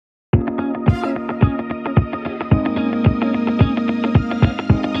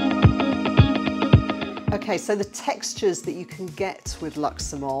Okay, so the textures that you can get with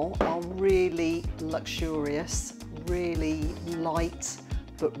Luxamul are really luxurious, really light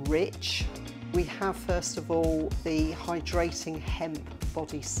but rich. We have first of all the hydrating hemp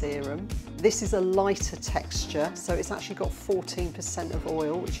body serum. This is a lighter texture, so it's actually got 14% of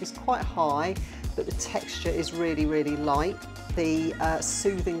oil, which is quite high, but the texture is really, really light. The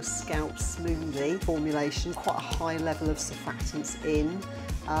Soothing Scalp Smoothie formulation, quite a high level of surfactants in,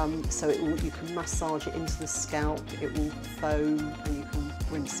 so you can massage it into the scalp, it will foam and you can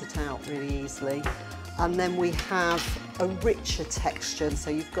rinse it out really easily. And then we have a richer texture, so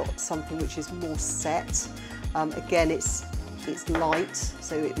you've got something which is more set. Again, it's light,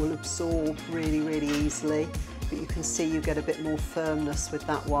 so it will absorb really, really easily, but you can see you get a bit more firmness with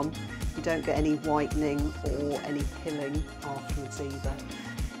that one. You don't get any whitening or any pilling afterwards either.